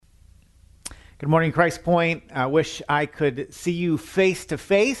Good morning, Christ Point. I wish I could see you face to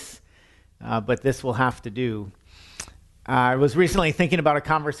face, but this will have to do. I was recently thinking about a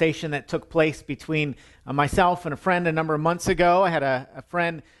conversation that took place between myself and a friend a number of months ago. I had a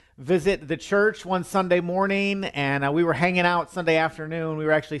friend visit the church one Sunday morning, and we were hanging out Sunday afternoon. We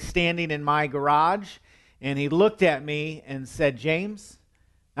were actually standing in my garage, and he looked at me and said, "James,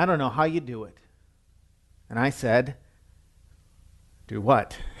 I don't know how you do it." And I said, "Do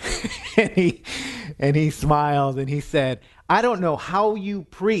what?" and he smiled and he said, "I don't know how you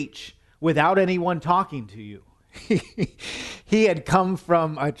preach without anyone talking to you." He had come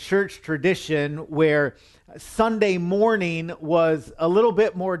from a church tradition where Sunday morning was a little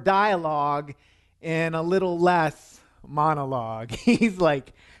bit more dialogue and a little less monologue. He's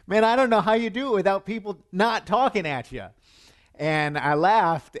like, "Man, I don't know how you do it without people not talking at you." And I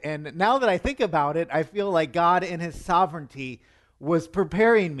laughed, and now that I think about it, I feel like God in his sovereignty was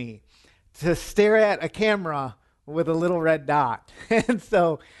preparing me to stare at a camera with a little red dot. And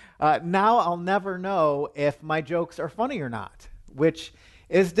so now I'll never know if my jokes are funny or not, which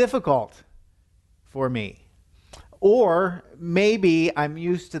is difficult for me. Or maybe I'm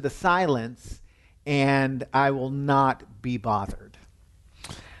used to the silence and I will not be bothered.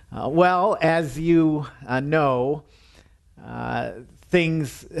 Well, as you know,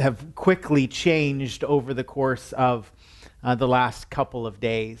 things have quickly changed over the course of the last couple of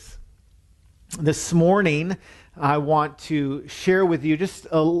days. This morning, I want to share with you just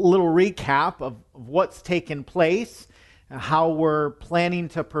a little recap of what's taken place, how we're planning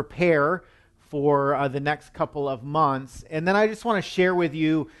to prepare for the next couple of months. And then I just want to share with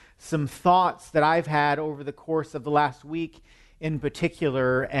you some thoughts that I've had over the course of the last week in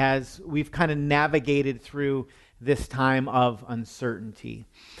particular as we've kind of navigated through this time of uncertainty.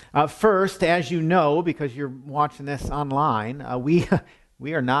 First, as you know, because you're watching this online,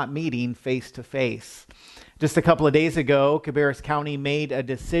 we are not meeting face to face. Just a couple of days ago, Cabarrus County made a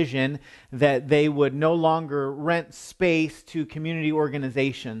decision that they would no longer rent space to community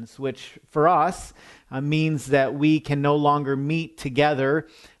organizations, which for us means that we can no longer meet together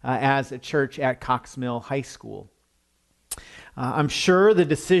as a church at Cox Mill High School. I'm sure the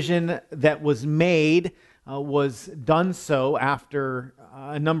decision that was made was done so after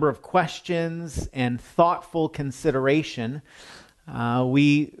a number of questions and thoughtful consideration.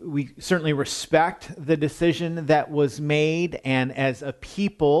 We certainly respect the decision that was made, and as a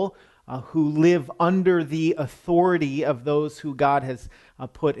people who live under the authority of those who God has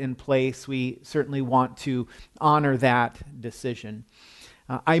put in place, we certainly want to honor that decision.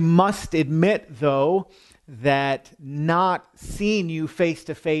 I must admit, though, that not seeing you face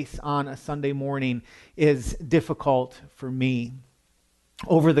to face on a Sunday morning is difficult for me.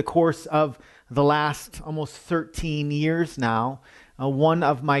 Over the course of the last almost 13 years now, one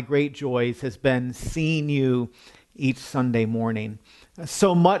of my great joys has been seeing you each Sunday morning.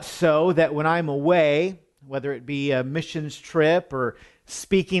 So much so that when I'm away, whether it be a missions trip or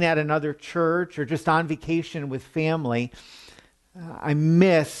speaking at another church or just on vacation with family, I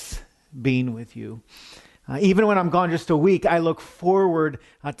miss being with you. Even when I'm gone just a week, I look forward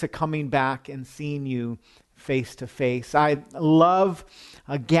to coming back and seeing you face to face. I love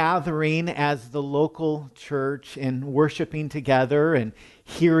gathering as the local church and worshiping together and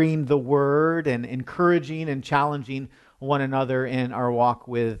hearing the word and encouraging and challenging one another in our walk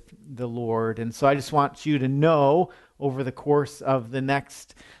with the Lord. And so I just want you to know over the course of the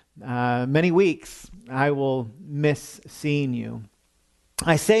next many weeks, I will miss seeing you.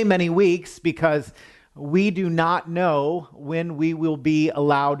 I say many weeks because we do not know when we will be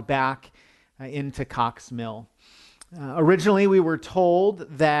allowed back into Cox Mill. Originally, we were told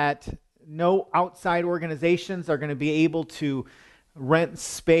that no outside organizations are going to be able to rent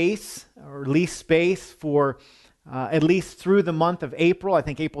space or lease space for at least through the month of April. I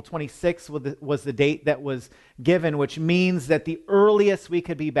think April 26th was the date that was given, which means that the earliest we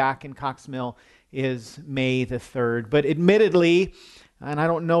could be back in Cox Mill is May the 3rd. But admittedly, and I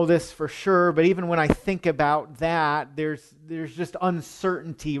don't know this for sure, but even when I think about that, there's just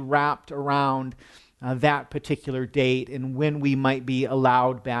uncertainty wrapped around that particular date and when we might be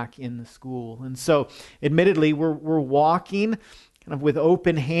allowed back in the school. And so, admittedly, we're walking kind of with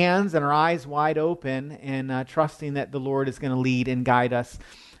open hands and our eyes wide open and trusting that the Lord is going to lead and guide us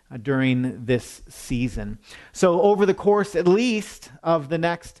during this season. So over the course at least of the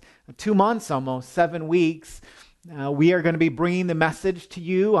next 2 months, almost 7 weeks, we are going to be bringing the message to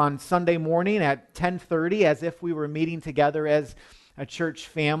you on Sunday morning at 10:30 as if we were meeting together as a church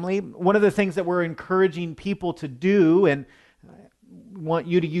family. One of the things that we're encouraging people to do, and we want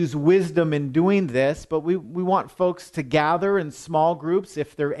you to use wisdom in doing this, but we want folks to gather in small groups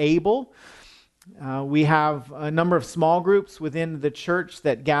if they're able. We have a number of small groups within the church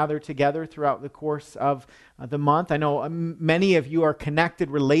that gather together throughout the course of the month. I know many of you are connected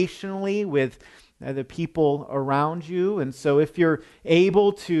relationally with the people around you. And so if you're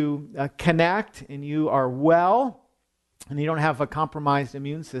able to connect and you are well and you don't have a compromised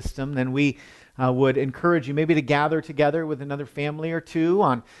immune system, then we would encourage you maybe to gather together with another family or two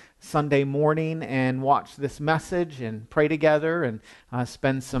on Sunday morning and watch this message and pray together and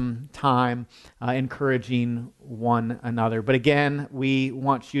spend some time encouraging one another. But again, we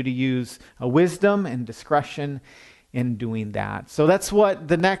want you to use wisdom and discretion in doing that. So that's what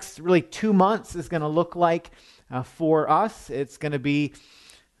the next really 2 months is going to look like for us. It's going to be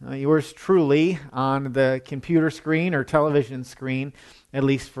yours truly on the computer screen or television screen, at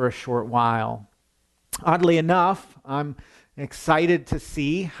least for a short while. Oddly enough, I'm excited to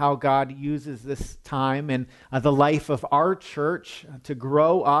see how God uses this time in the life of our church to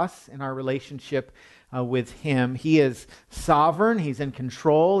grow us in our relationship with Him. He is sovereign. He's in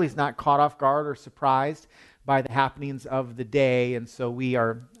control. He's not caught off guard or surprised by the happenings of the day, and so we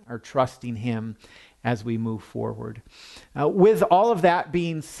are trusting Him as we move forward. With all of that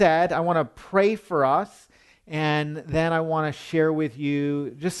being said, I want to pray for us, and then I want to share with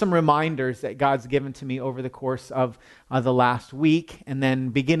you just some reminders that God's given to me over the course of the last week. And then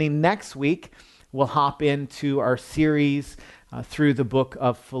beginning next week, we'll hop into our series through the book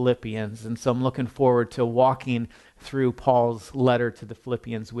of Philippians. And so I'm looking forward to walking through Paul's letter to the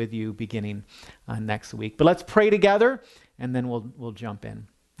Philippians with you beginning next week. But let's pray together, and then we'll jump in.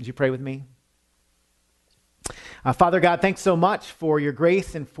 Would you pray with me? Father God, thanks so much for your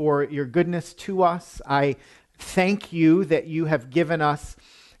grace and for your goodness to us. I thank you that you have given us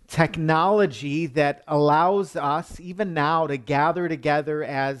technology that allows us, even now, to gather together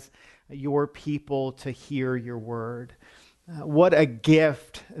as your people to hear your word. What a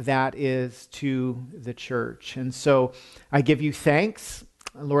gift that is to the church. And so I give you thanks.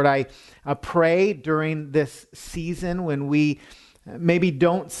 Lord, I pray during this season when we maybe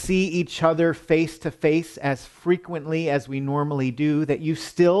don't see each other face to face as frequently as we normally do, that you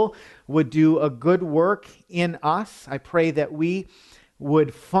still would do a good work in us. I pray that we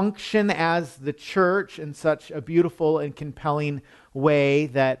would function as the church in such a beautiful and compelling way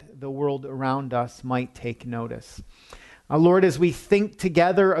that the world around us might take notice. Lord, as we think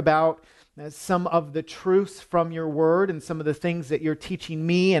together about some of the truths from your word and some of the things that you're teaching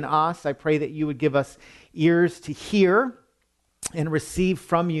me and us, I pray that you would give us ears to hear and receive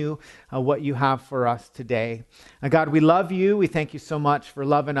from you what you have for us today. God, we love you. We thank you so much for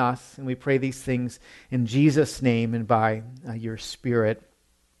loving us, and we pray these things in Jesus' name and by your Spirit.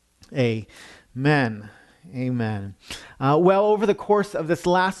 Amen. Amen. Well, over the course of this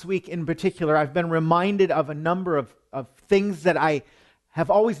last week in particular, I've been reminded of a number of things that I have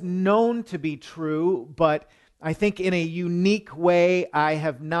always known to be true, but I think in a unique way, I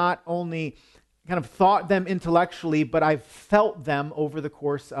have not only kind of thought them intellectually, but I've felt them over the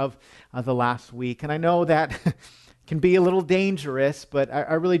course of the last week. And I know that can be a little dangerous, but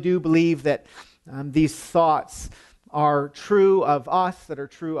I really do believe that these thoughts are true of us, that are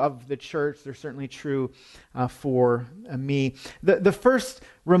true of the church. They're certainly true for me. The first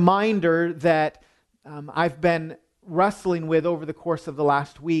reminder that I've been wrestling with over the course of the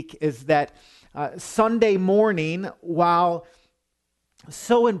last week is that Sunday morning, while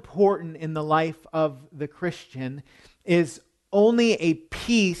so important in the life of the Christian, is only a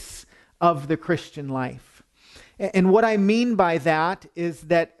piece of the Christian life. And what I mean by that is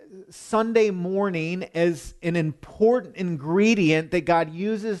that Sunday morning is an important ingredient that God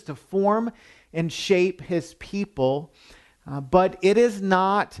uses to form and shape his people, but it is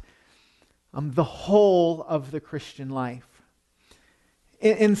not the whole of the Christian life.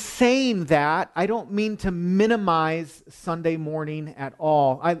 In saying that, I don't mean to minimize Sunday morning at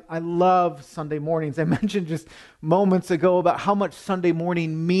all. I love Sunday mornings. I mentioned just moments ago about how much Sunday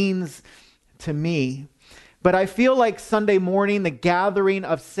morning means to me. But I feel like Sunday morning, the gathering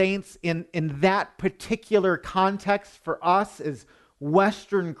of saints in that particular context for us as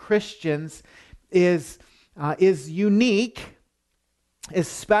Western Christians is unique, is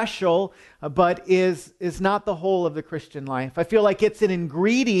special, but is not the whole of the Christian life. I feel like it's an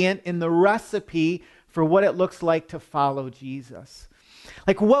ingredient in the recipe for what it looks like to follow Jesus.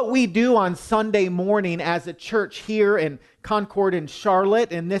 Like what we do on Sunday morning as a church here in Concord and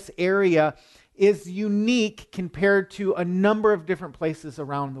Charlotte, in this area, is unique compared to a number of different places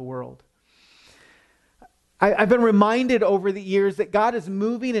around the world. I've been reminded over the years that God is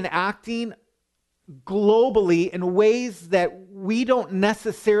moving and acting globally in ways that we don't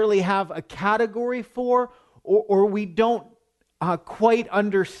necessarily have a category for or we don't quite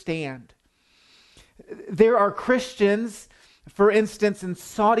understand. There are Christians, for instance, in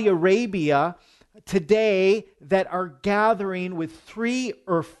Saudi Arabia today that are gathering with 3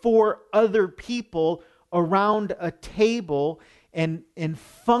 or 4 other people around a table and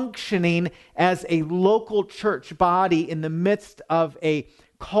functioning as a local church body in the midst of a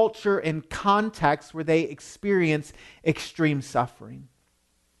culture and context where they experience extreme suffering.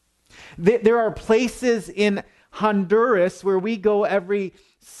 There are places in Honduras where we go every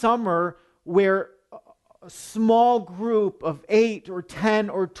summer where a small group of 8 or 10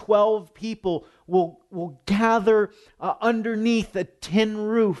 or 12 people will gather underneath a tin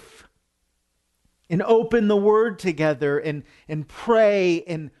roof and open the Word together and pray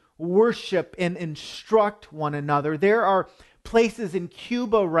and worship and instruct one another. There are places in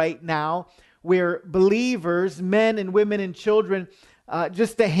Cuba right now where believers, men and women and children,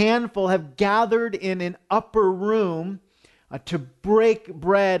 just a handful, have gathered in an upper room to break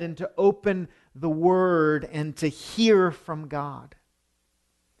bread and to open the Word and to hear from God.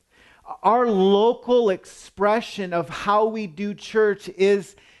 Our local expression of how we do church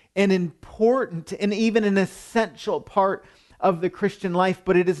is an important and even an essential part of the Christian life,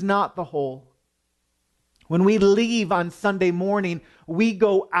 but it is not the whole. When we leave on Sunday morning, we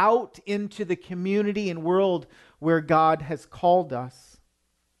go out into the community and world where God has called us.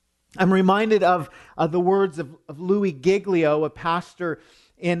 I'm reminded of the words of Louis Giglio, a pastor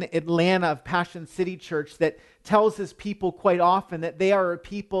in Atlanta of Passion City Church, that tells his people quite often that they are a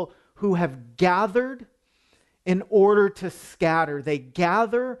people who have gathered in order to scatter. They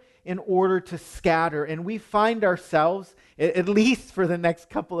gather in order to scatter. And we find ourselves, at least for the next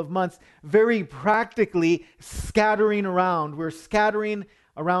couple of months, very practically scattering around. We're scattering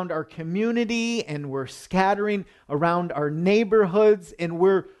around our community, and we're scattering around our neighborhoods, and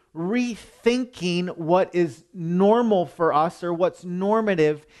we're rethinking what is normal for us or what's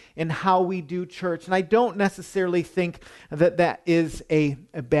normative in how we do church. And I don't necessarily think that that is a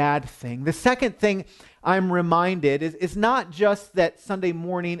bad thing. The second thing I'm reminded is not just that Sunday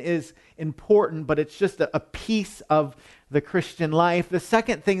morning is important, but it's just a piece of the Christian life. The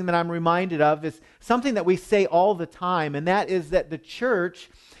second thing that I'm reminded of is something that we say all the time, and that is that the church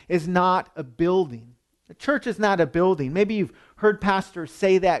is not a building. The church is not a building. Maybe you've heard pastors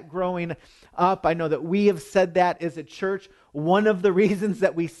say that growing up. I know that we have said that as a church. One of the reasons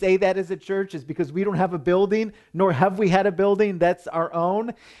that we say that as a church is because we don't have a building, nor have we had a building that's our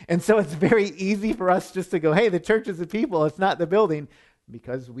own. And so it's very easy for us just to go, hey, the church is the people, it's not the building,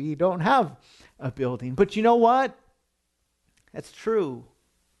 because we don't have a building. But you know what? That's true.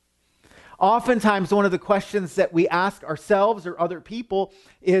 Oftentimes, one of the questions that we ask ourselves or other people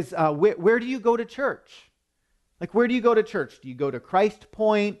is, where do you go to church? Like, where do you go to church? Do you go to Christ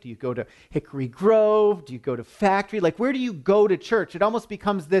Point? Do you go to Hickory Grove? Do you go to Factory? Like, where do you go to church? It almost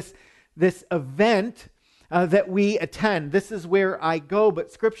becomes this event that we attend. This is where I go.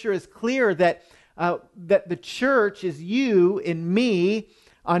 But Scripture is clear that the church is you and me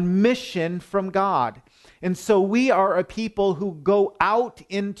on mission from God. And so we are a people who go out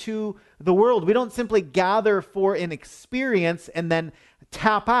into the world. We don't simply gather for an experience and then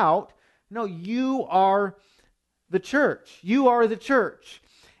tap out. No, you are the church. You are the church.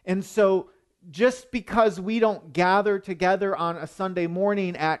 And so just because we don't gather together on a Sunday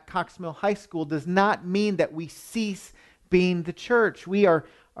morning at Cox Mill High School does not mean that we cease being the church. We are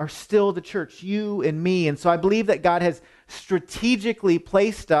still the church, you and me. And so I believe that God has strategically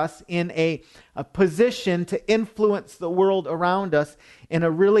placed us in a position to influence the world around us in a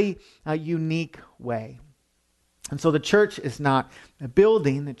really unique way. And so the church is not a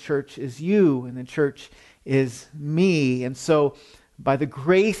building, the church is you, and the church is me. And so by the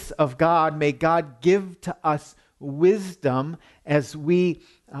grace of God, may God give to us wisdom as we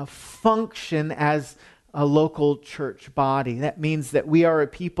function as a local church body. That means that we are a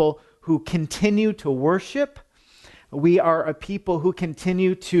people who continue to worship. We are a people who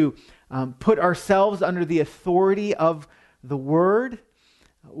continue to put ourselves under the authority of the Word.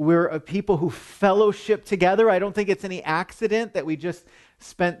 We're a people who fellowship together. I don't think it's any accident that we just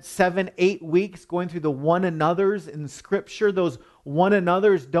spent 7-8 weeks going through the one another's in Scripture. Those one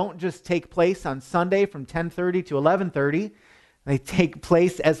another's don't just take place on Sunday from 10:30 to 11:30. They take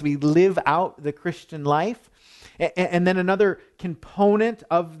place as we live out the Christian life. And then another component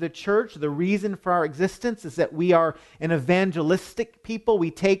of the church, the reason for our existence, is that we are an evangelistic people. We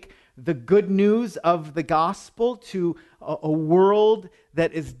take the good news of the gospel to a world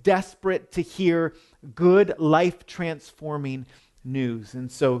that is desperate to hear good, life-transforming news.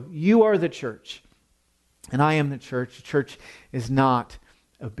 And so you are the church, and I am the church. The church is not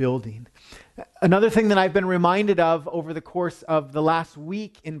building. Another thing that I've been reminded of over the course of the last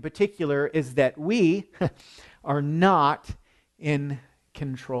week in particular is that we are not in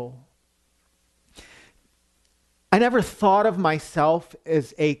control. I never thought of myself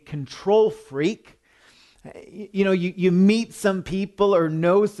as a control freak. You know, you meet some people or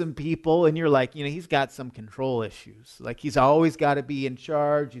know some people and you're like, he's got some control issues. Like he's always got to be in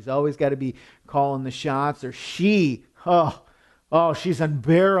charge. He's always got to be calling the shots. Or she, she's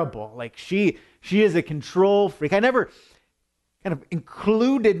unbearable. Like she is a control freak. I never kind of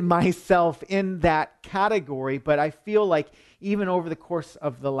included myself in that category, but I feel like even over the course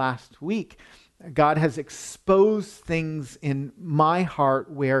of the last week, God has exposed things in my heart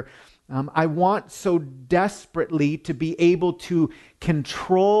where I want so desperately to be able to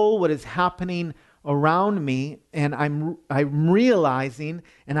control what is happening around me, and I'm realizing,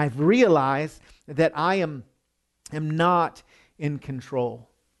 and I've realized that I am not in control.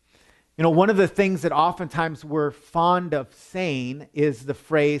 One of the things that oftentimes we're fond of saying is the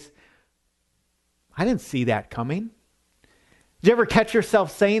phrase, "I didn't see that coming." Did you ever catch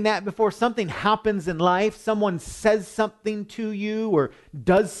yourself saying that before? Something happens in life, someone says something to you or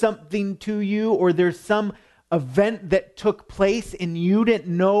does something to you, or there's some event that took place and you didn't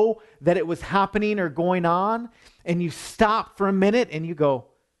know that it was happening or going on, and you stop for a minute and you go,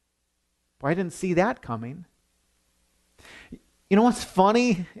 "Well, I didn't see that coming." You know what's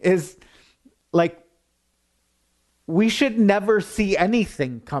funny is, like, we should never see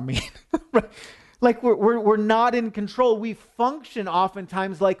anything coming. Right? Like we're not in control. We function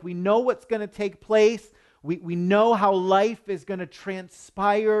oftentimes like we know what's going to take place. We know how life is going to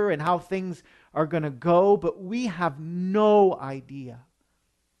transpire and how things are going to go, but we have no idea.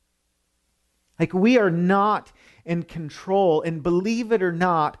 Like we are not in control, and believe it or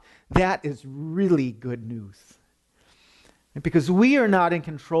not, that is really good news. And because we are not in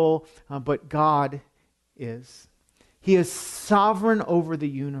control, but God is. He is sovereign over the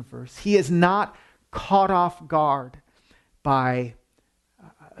universe. He is not caught off guard by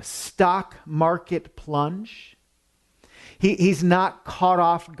a stock market plunge. He's not caught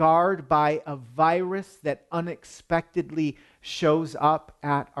off guard by a virus that unexpectedly shows up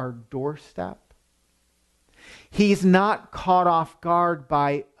at our doorstep. He's not caught off guard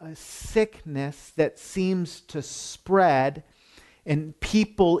by a sickness that seems to spread, and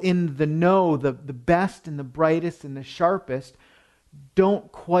people in the know, the best and the brightest and the sharpest, don't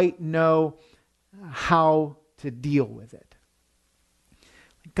quite know how to deal with it.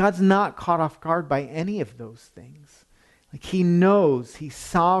 God's not caught off guard by any of those things. Like he knows, he's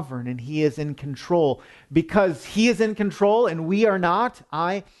sovereign, and he is in control. Because he is in control and we are not,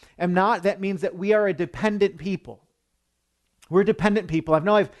 I am not, that means that we are a dependent people. We're dependent people. I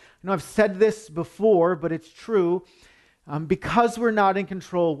know I've said this before, but it's true. Because we're not in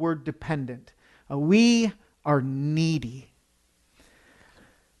control, we're dependent. We are needy.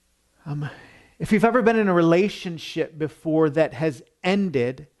 If you've ever been in a relationship before that has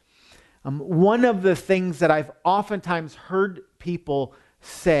ended, one of the things that I've oftentimes heard people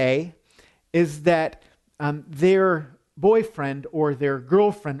say is that their boyfriend or their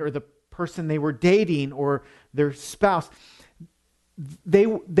girlfriend or the person they were dating or their spouse, they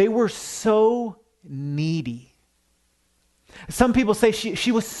were so needy. Some people say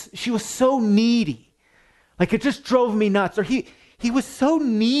she was so needy, like it just drove me nuts, or he was so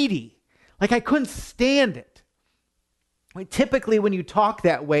needy. Like I couldn't stand it. Typically when you talk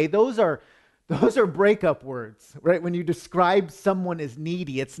that way, those are breakup words, right? When you describe someone as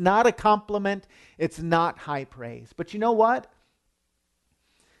needy, it's not a compliment, it's not high praise. But you know what?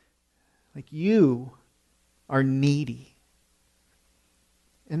 Like you are needy.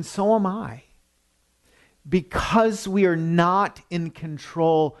 And so am I. Because we are not in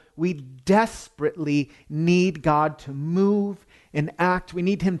control, we desperately need God to move and act. We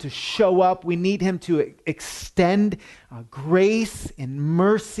need him to show up. We need him to extend grace and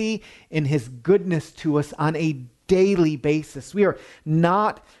mercy and his goodness to us on a daily basis. We are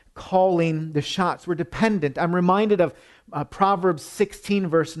not calling the shots. We're dependent. I'm reminded of Proverbs 16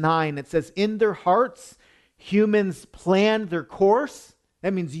 verse 9. It says, "In their hearts, humans plan their course."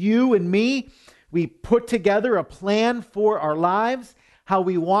 That means you and me. We put together a plan for our lives, how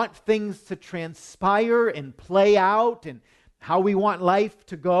we want things to transpire and play out, and how we want life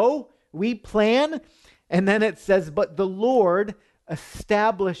to go. We plan, and then it says, "But the Lord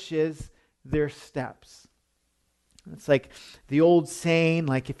establishes their steps." It's like the old saying,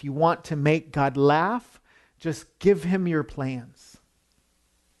 like if you want to make God laugh, just give him your plans.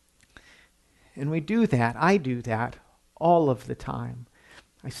 And we do that. I do that all of the time.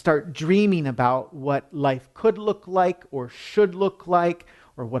 I start dreaming about what life could look like or should look like,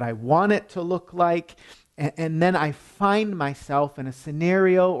 or what I want it to look like. And then I find myself in a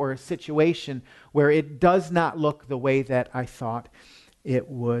scenario or a situation where it does not look the way that I thought it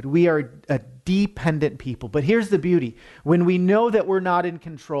would. We are a dependent people. But here's the beauty. When we know that we're not in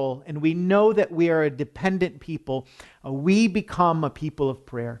control and we know that we are a dependent people, we become a people of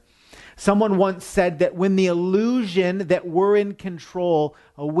prayer. Someone once said that when the illusion that we're in control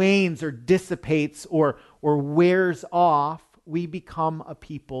wanes or dissipates or wears off, we become a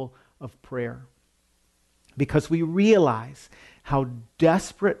people of prayer. Because we realize how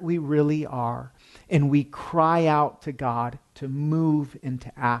desperate we really are, and we cry out to God to move and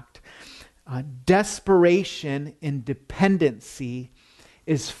to act. Desperation and dependency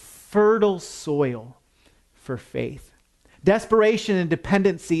is fertile soil for faith. Desperation and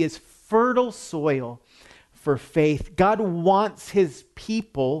dependency is fertile soil for faith. God wants his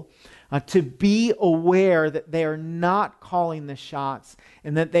people to be aware that they are not calling the shots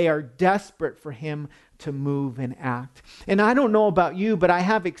and that they are desperate for him to move and act. And I don't know about you, but I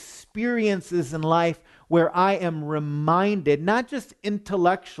have experiences in life where I am reminded, not just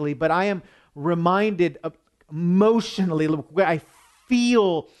intellectually, but I am reminded emotionally, where I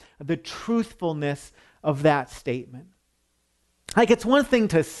feel the truthfulness of that statement. Like, it's one thing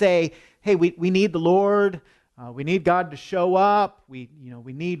to say, hey, we need the Lord, we need God to show up, we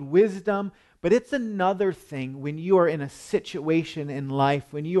need wisdom. But it's another thing when you are in a situation in life,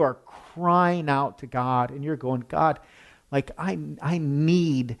 when you are crying out to God and you're going, God, like I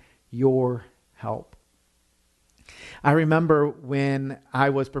need your help. I remember when I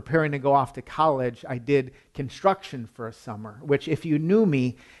was preparing to go off to college, I did construction for a summer, which if you knew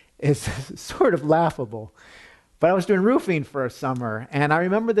me is sort of laughable. But I was doing roofing for a summer, and I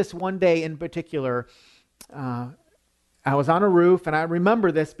remember this one day in particular. I was on a roof, and I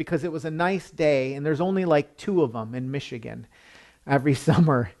remember this because it was a nice day, and there's only like 2 of them in Michigan every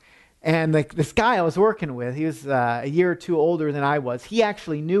summer. And this guy I was working with, he was a year or 2 older than I was. He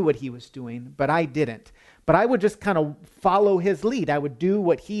actually knew what he was doing, but I didn't. But I would just kind of follow his lead. I would do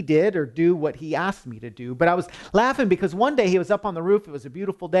what he did or do what he asked me to do. But I was laughing because one day he was up on the roof. It was a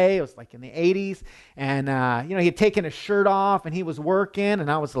beautiful day. It was like in the 80s. And, he had taken his shirt off, and he was working. And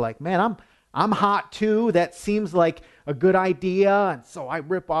I was like, man, I'm hot too. That seems like a good idea. And so I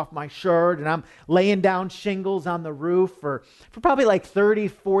rip off my shirt and I'm laying down shingles on the roof for probably like 30,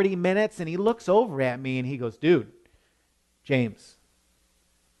 40 minutes. And he looks over at me and he goes, dude, James,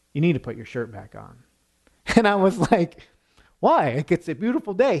 you need to put your shirt back on. And I was like, why? Like, it's a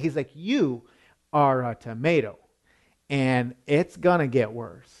beautiful day. He's like, you are a tomato and it's going to get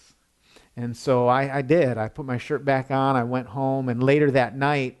worse. And so I did. I put my shirt back on. I went home, and later that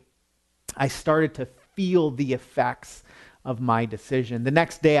night, I started to feel the effects of my decision. The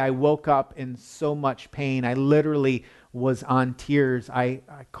next day I woke up in so much pain. I literally was on tears. I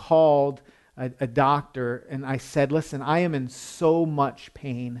called a doctor and I said, listen, I am in so much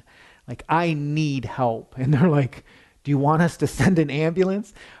pain. Like, I need help. And they're like, do you want us to send an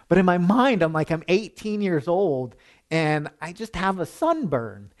ambulance? But in my mind, I'm like, I'm 18 years old and I just have a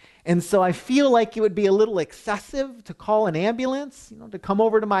sunburn. And so I feel like it would be a little excessive to call an ambulance, to come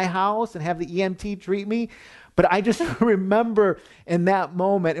over to my house and have the EMT treat me. But I just remember in that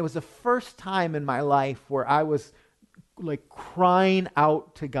moment, it was the first time in my life where I was like crying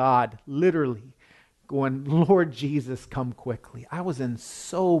out to God, literally going, Lord Jesus, come quickly. I was in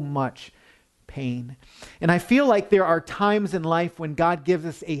so much pain. And I feel like there are times in life when God gives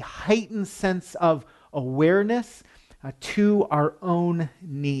us a heightened sense of awareness to our own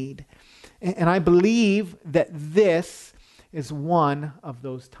need. And I believe that this is one of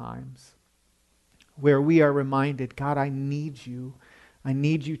those times where we are reminded, God, I need you. I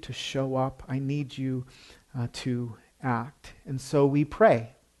need you to show up. I need you to act. And so we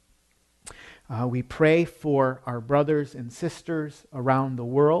pray. We pray for our brothers and sisters around the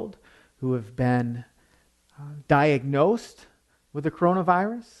world who have been diagnosed with the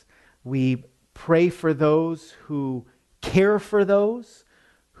coronavirus. We pray for those who care for those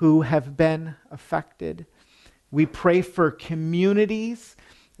who have been affected. We pray for communities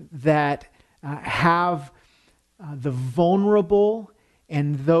that have the vulnerable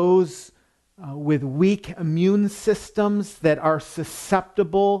and those with weak immune systems that are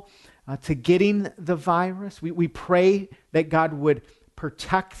susceptible to getting the virus. We pray that God would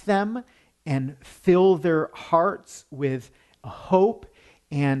protect them and fill their hearts with a hope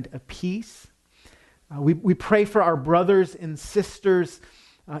and a peace. We pray for our brothers and sisters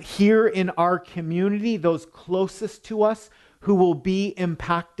here in our community, those closest to us who will be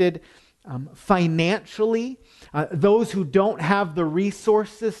impacted financially, those who don't have the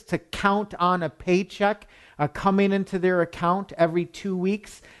resources to count on a paycheck coming into their account every 2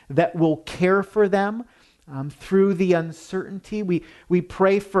 weeks that will care for them through the uncertainty. We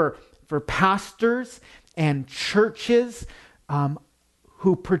pray for pastors and churches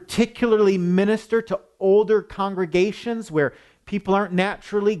who particularly minister to older congregations where people aren't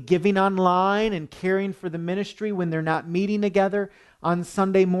naturally giving online and caring for the ministry when they're not meeting together on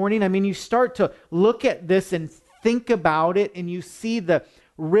Sunday morning. I mean, you start to look at this and think about it, and you see the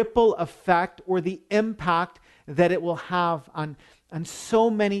ripple effect or the impact that it will have on so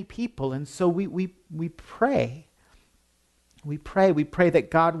many people. And so we pray. We pray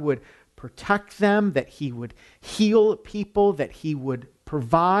that God would protect them, that He would heal people, that He would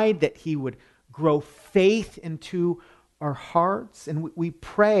provide, that He would grow faith into our hearts. And we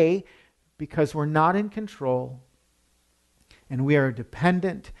pray because we're not in control and we are a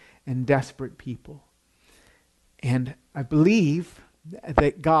dependent and desperate people. And I believe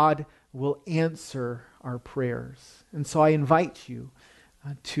that God will answer our prayers. And so I invite you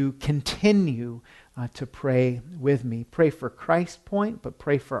to continue to pray with me. Pray for Christ Point, but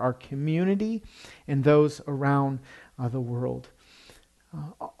pray for our community and those around the world.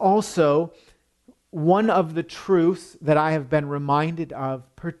 Also, one of the truths that I have been reminded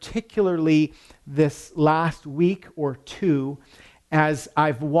of, particularly this last week or two, as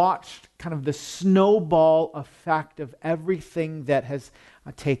I've watched kind of the snowball effect of everything that has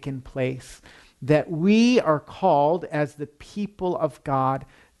taken place, that we are called as the people of God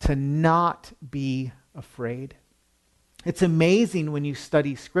to not be afraid. It's amazing when you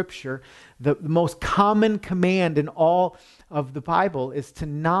study Scripture, the most common command in all of the Bible is to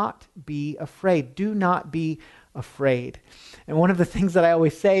not be afraid. Do not be afraid. And one of the things that I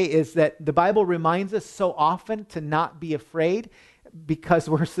always say is that the Bible reminds us so often to not be afraid because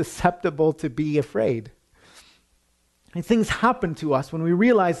we're susceptible to be afraid. And things happen to us when we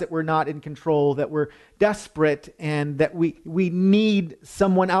realize that we're not in control, that we're desperate, and that we need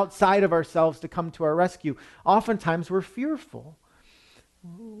someone outside of ourselves to come to our rescue. Oftentimes we're fearful.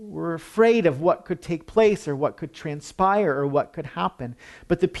 We're afraid of what could take place or what could transpire or what could happen.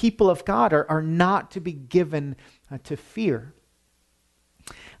 But the people of God are not to be given to fear.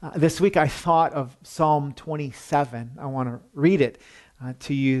 This week I thought of Psalm 27. I want to read it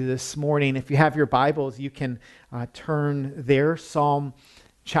to you this morning. If you have your Bibles, you can turn there, Psalm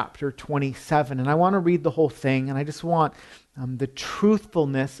chapter 27. And I want to read the whole thing, and I just want the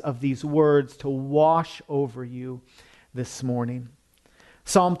truthfulness of these words to wash over you this morning.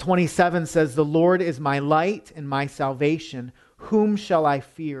 Psalm 27 says, "The Lord is my light and my salvation. Whom shall I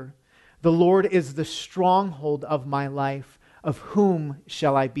fear? The Lord is the stronghold of my life. Of whom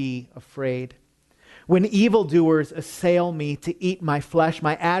shall I be afraid? When evildoers assail me to eat my flesh,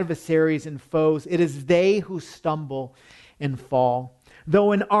 my adversaries and foes, it is they who stumble and fall.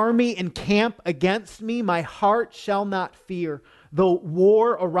 Though an army encamp against me, my heart shall not fear. Though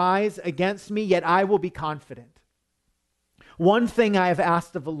war arise against me, yet I will be confident. One thing I have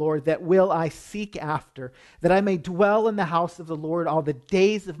asked of the Lord, that will I seek after, that I may dwell in the house of the Lord all the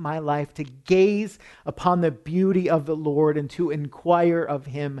days of my life, to gaze upon the beauty of the Lord and to inquire of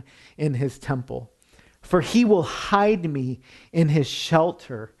Him in His temple. For He will hide me in His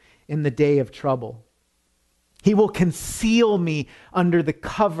shelter in the day of trouble. He will conceal me under the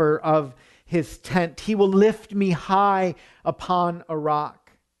cover of His tent. He will lift me high upon a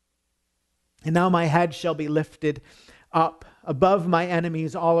rock. And now my head shall be lifted up above my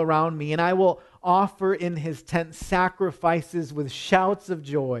enemies all around me, and I will offer in His tent sacrifices with shouts of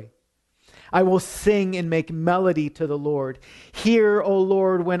joy. I will sing and make melody to the Lord. Hear, O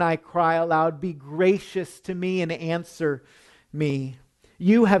Lord, when I cry aloud. Be gracious to me and answer me.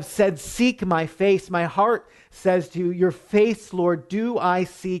 You have said, seek my face. My heart says to you, your face, Lord, do I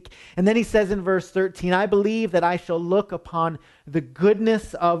seek. And then he says in verse 13, I believe that I shall look upon the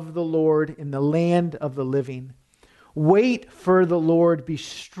goodness of the Lord in the land of the living. Wait for the Lord, be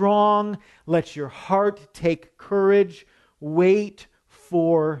strong, let your heart take courage. Wait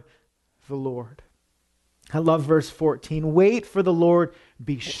for the Lord. I love verse 14. Wait for the Lord,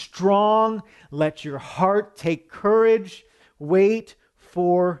 be strong, let your heart take courage. Wait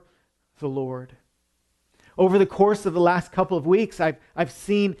for the Lord. Over the course of the last couple of weeks, I've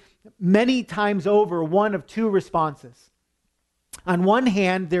seen many times over one of two responses. On one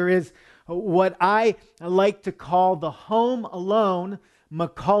hand, there is what I like to call the Home Alone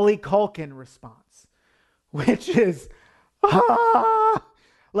Macaulay Culkin response, which is,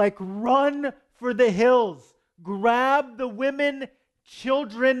 like run for the hills, grab the women,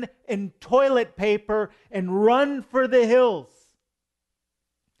 children, and toilet paper and run for the hills.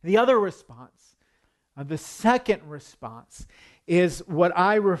 The other response The second response is what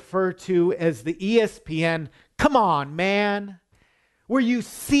I refer to as the ESPN, come on, man, where you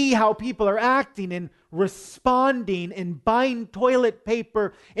see how people are acting and responding and buying toilet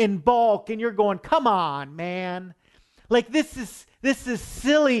paper in bulk, and you're going, come on, man. Like this is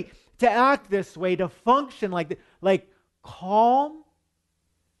silly to act this way, to function like this. Like, calm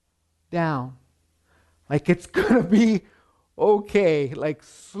down. Like it's gonna be okay. Like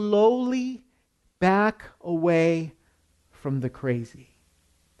slowly back away from the crazy.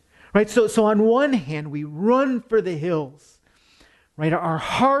 Right? So on one hand, we run for the hills. Right? Our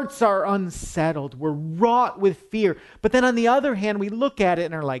hearts are unsettled. We're wrought with fear. But then on the other hand, we look at it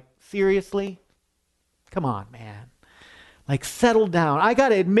and are like, seriously? Come on, man. Like, settle down. I got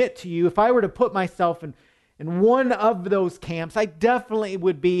to admit to you, if I were to put myself in one of those camps, I definitely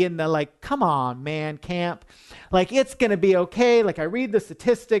would be in the like, come on, man, camp. Like, it's going to be okay. Like, I read the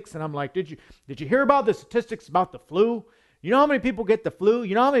statistics and I'm like, did you hear about the statistics about the flu? You know how many people get the flu?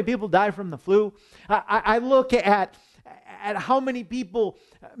 You know how many people die from the flu? I look at how many people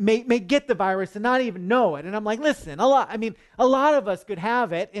may get the virus and not even know it. And I'm like, listen, a lot of us could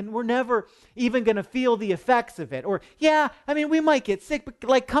have it and we're never even going to feel the effects of it. Or, yeah, we might get sick, but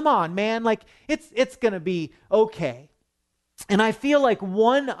like, come on, man, like it's going to be okay. And I feel like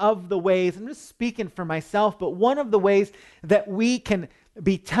one of the ways, I'm just speaking for myself, but one of the ways that we can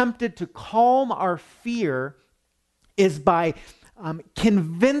be tempted to calm our fear is by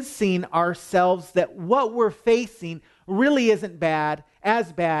convincing ourselves that what we're facing really isn't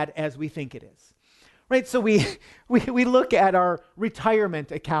as bad as we think it is. Right? So we look at our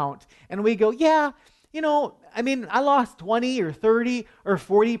retirement account and we go, yeah, I lost 20 or 30 or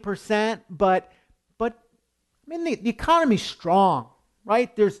 40%, but the economy's strong,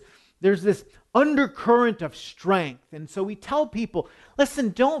 right? There's this undercurrent of strength. And so we tell people, listen,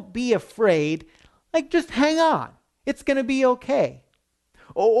 don't be afraid. Like, just hang on. It's going to be okay.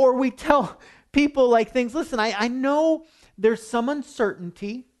 Or we tell people like things, listen, I know there's some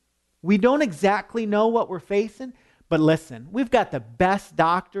uncertainty. We don't exactly know what we're facing, but listen, we've got the best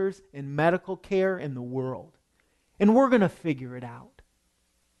doctors in medical care in the world, and we're going to figure it out.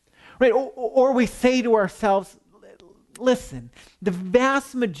 Right? Or we say to ourselves, listen, the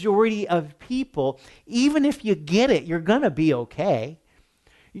vast majority of people, even if you get it, you're going to be okay.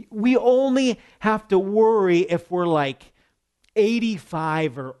 We only have to worry if we're like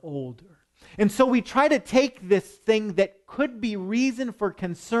 85 or older. And so we try to take this thing that could be reason for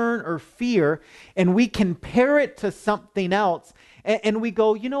concern or fear, and we compare it to something else, and we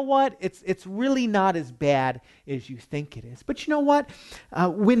go, you know what? It's really not as bad as you think it is. But you know what?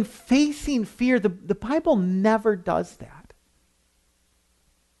 When facing fear, the Bible never does that.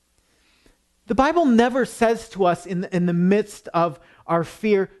 The Bible never says to us in the midst of our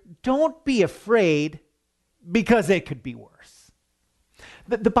fear, don't be afraid because it could be worse.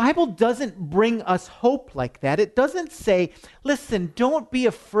 The Bible doesn't bring us hope like that. It doesn't say, listen, don't be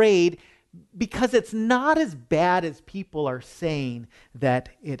afraid because it's not as bad as people are saying that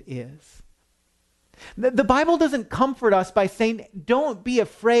it is. The Bible doesn't comfort us by saying, don't be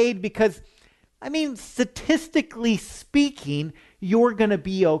afraid because, statistically speaking, you're going to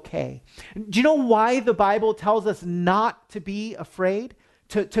be okay. Do you know why the Bible tells us not to be afraid?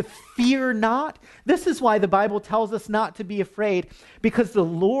 To fear not? This is why the Bible tells us not to be afraid, because the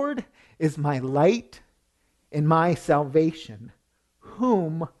Lord is my light and my salvation.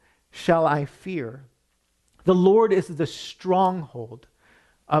 Whom shall I fear? The Lord is the stronghold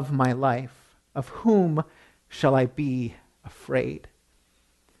of my life. Of whom shall I be afraid?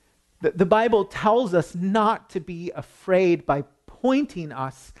 The Bible tells us not to be afraid by pointing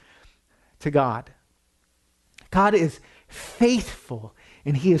us to God. God is faithful,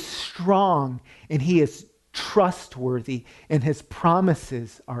 and He is strong, and He is trustworthy, and His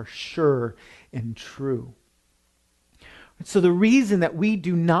promises are sure and true. So the reason that we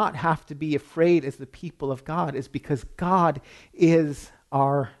do not have to be afraid as the people of God is because God is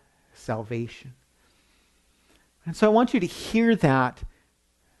our salvation. And so I want you to hear that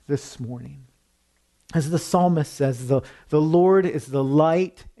this morning. As the psalmist says, the Lord is the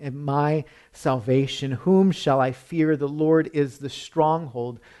light and my salvation. Whom shall I fear? The Lord is the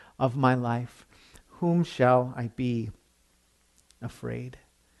stronghold of my life. Whom shall I be afraid?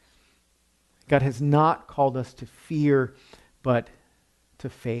 God has not called us to fear, but to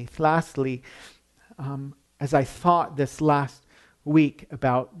faith. Lastly, as I thought this last week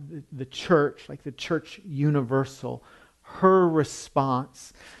about the church, like the church universal, her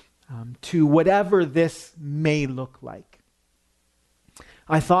response to whatever this may look like,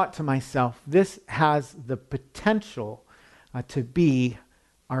 I thought to myself, this has the potential to be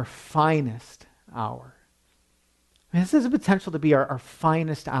our finest hour. This has the potential to be our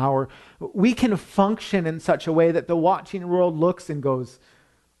finest hour. We can function in such a way that the watching world looks and goes,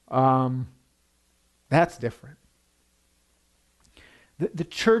 that's different. The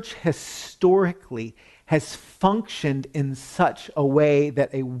church historically has functioned in such a way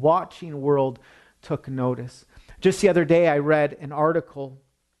that a watching world took notice. Just the other day, I read an article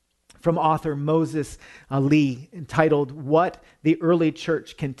from author Moses Lee entitled, "What the Early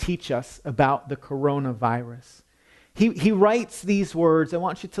Church Can Teach Us About the Coronavirus." He writes these words. I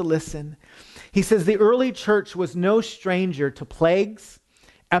want you to listen. He says, "The early church was no stranger to plagues,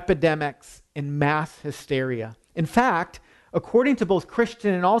 epidemics, and mass hysteria. In fact, according to both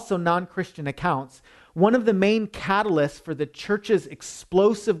Christian and also non-Christian accounts, one of the main catalysts for the church's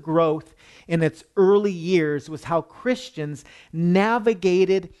explosive growth in its early years was how Christians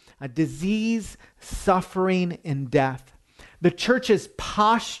navigated a disease, suffering, and death. The church's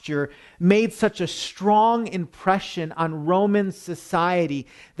posture made such a strong impression on Roman society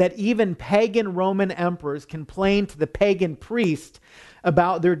that even pagan Roman emperors complained to the pagan priest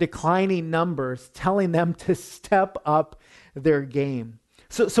about their declining numbers, telling them to step up their game."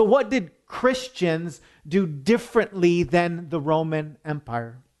 So what did Christians do differently than the Roman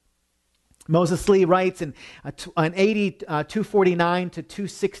Empire? Moses Lee writes in AD 249 to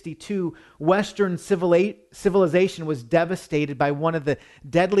 262, Western civilization was devastated by one of the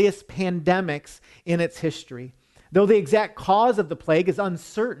deadliest pandemics in its history. Though the exact cause of the plague is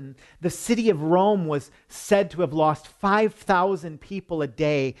uncertain, the city of Rome was said to have lost 5,000 people a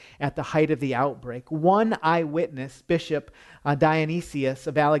day at the height of the outbreak. One eyewitness, Bishop Dionysius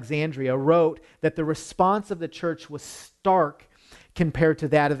of Alexandria, wrote that the response of the church was stark compared to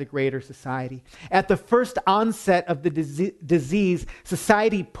that of the greater society. At the first onset of the disease,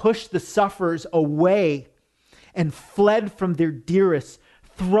 society pushed the sufferers away and fled from their dearest,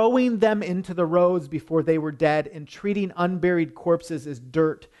 throwing them into the roads before they were dead and treating unburied corpses as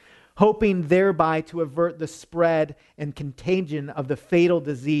dirt, hoping thereby to avert the spread and contagion of the fatal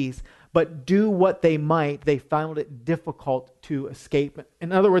disease. But do what they might, they found it difficult to escape.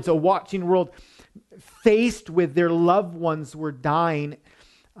 In other words, a watching world faced with their loved ones were dying.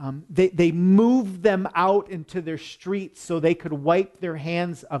 They moved them out into their streets so they could wipe their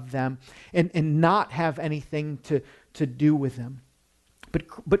hands of them and not have anything to do with them.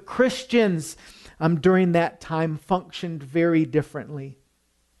 But Christians during that time functioned very differently.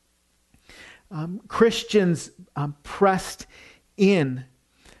 Christians pressed in.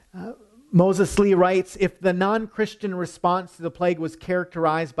 Moses Lee writes, "If the non-Christian response to the plague was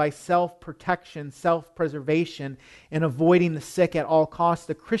characterized by self-protection, self-preservation, and avoiding the sick at all costs,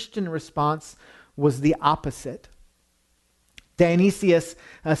 the Christian response was the opposite." Dionysius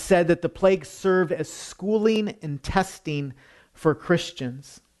said that the plague served as schooling and testing for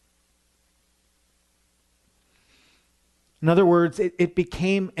Christians. In other words, it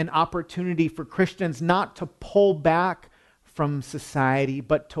became an opportunity for Christians not to pull back from society,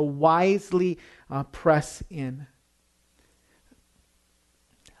 but to wisely press in.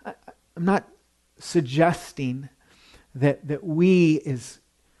 I'm not suggesting that we as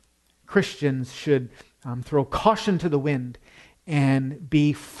Christians should throw caution to the wind and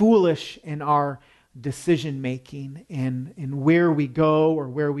be foolish in our decision making and where we go or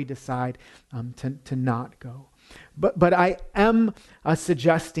where we decide to not go. But I am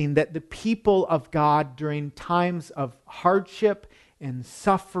suggesting that the people of God during times of hardship and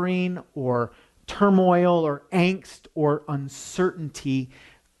suffering or turmoil or angst or uncertainty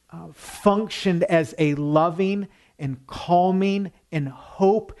functioned as a loving and calming and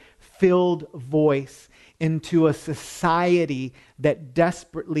hope-filled voice into a society that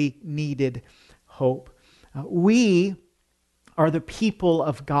desperately needed hope. We are the people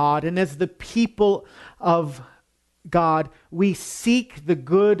of God, and as the people of God, we seek the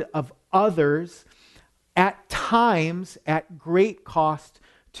good of others, at times at great cost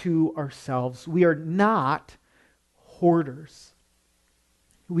to ourselves. We are not hoarders.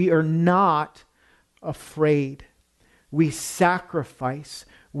 We are not afraid. We sacrifice.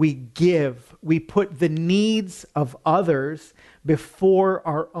 We give. We put the needs of others before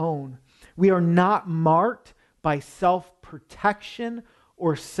our own. We are not marked by self-protection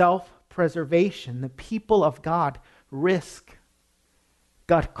or self-preservation. The people of God risk.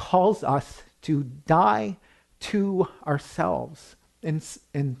 God calls us to die to ourselves. And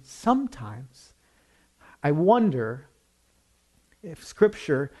sometimes I wonder if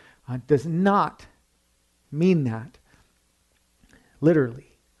Scripture does not mean that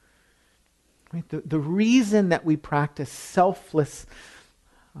literally. Right? The reason that we practice selfless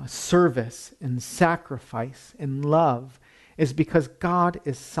service and sacrifice and love is because God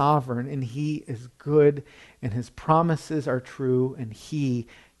is sovereign and he is good and his promises are true and he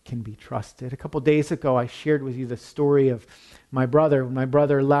can be trusted. A couple days ago, I shared with you the story of my brother. When my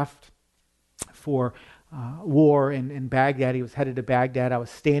brother left for war in Baghdad, he was headed to Baghdad. I was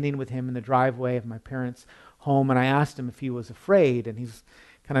standing with him in the driveway of my parents' home, and I asked him if he was afraid, and he's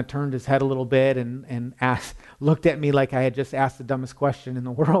kind of turned his head a little bit and looked at me like I had just asked the dumbest question in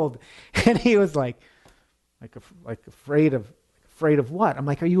the world, and he was like afraid of what? I'm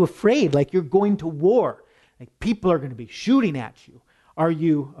like, are you afraid? Like you're going to war, like people are going to be shooting at you. Are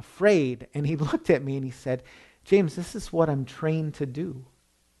you afraid? And he looked at me and he said, James, this is what I'm trained to do.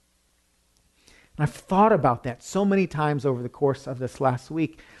 And I've thought about that so many times over the course of this last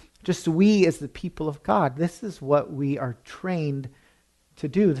week. Just we as the people of God, this is what we are trained to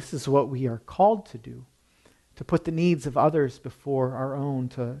do. This is what we are called to do. To put the needs of others before our own,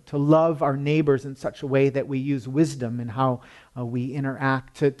 to love our neighbors in such a way that we use wisdom in how we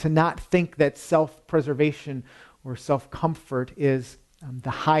interact, to not think that self-preservation or self-comfort is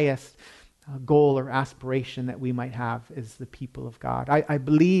the highest goal or aspiration that we might have as the people of God. I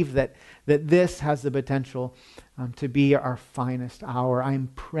believe that this has the potential to be our finest hour.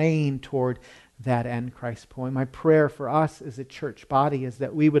 I'm praying toward that end, Christ point. My prayer for us as a church body is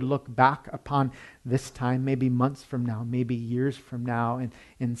that we would look back upon this time, maybe months from now, maybe years from now,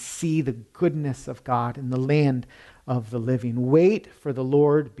 and see the goodness of God in the land of the living. Wait for the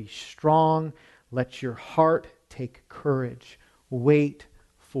Lord, be strong, let your heart take courage. Wait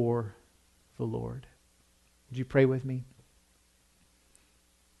for the Lord. Would you pray with me?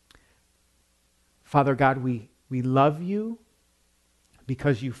 Father God, we love you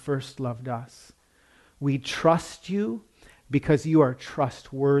because you first loved us. We trust you because you are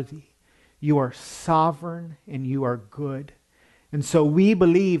trustworthy. You are sovereign and you are good. And so we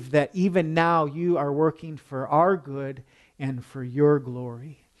believe that even now you are working for our good and for your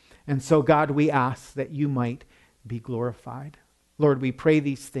glory. And so God, we ask that you might be glorified. Lord, we pray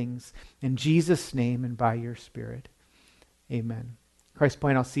these things in Jesus' name and by your Spirit. Amen. Christ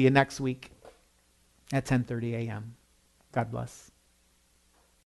Point, I'll see you next week at 10:30 a.m. God bless.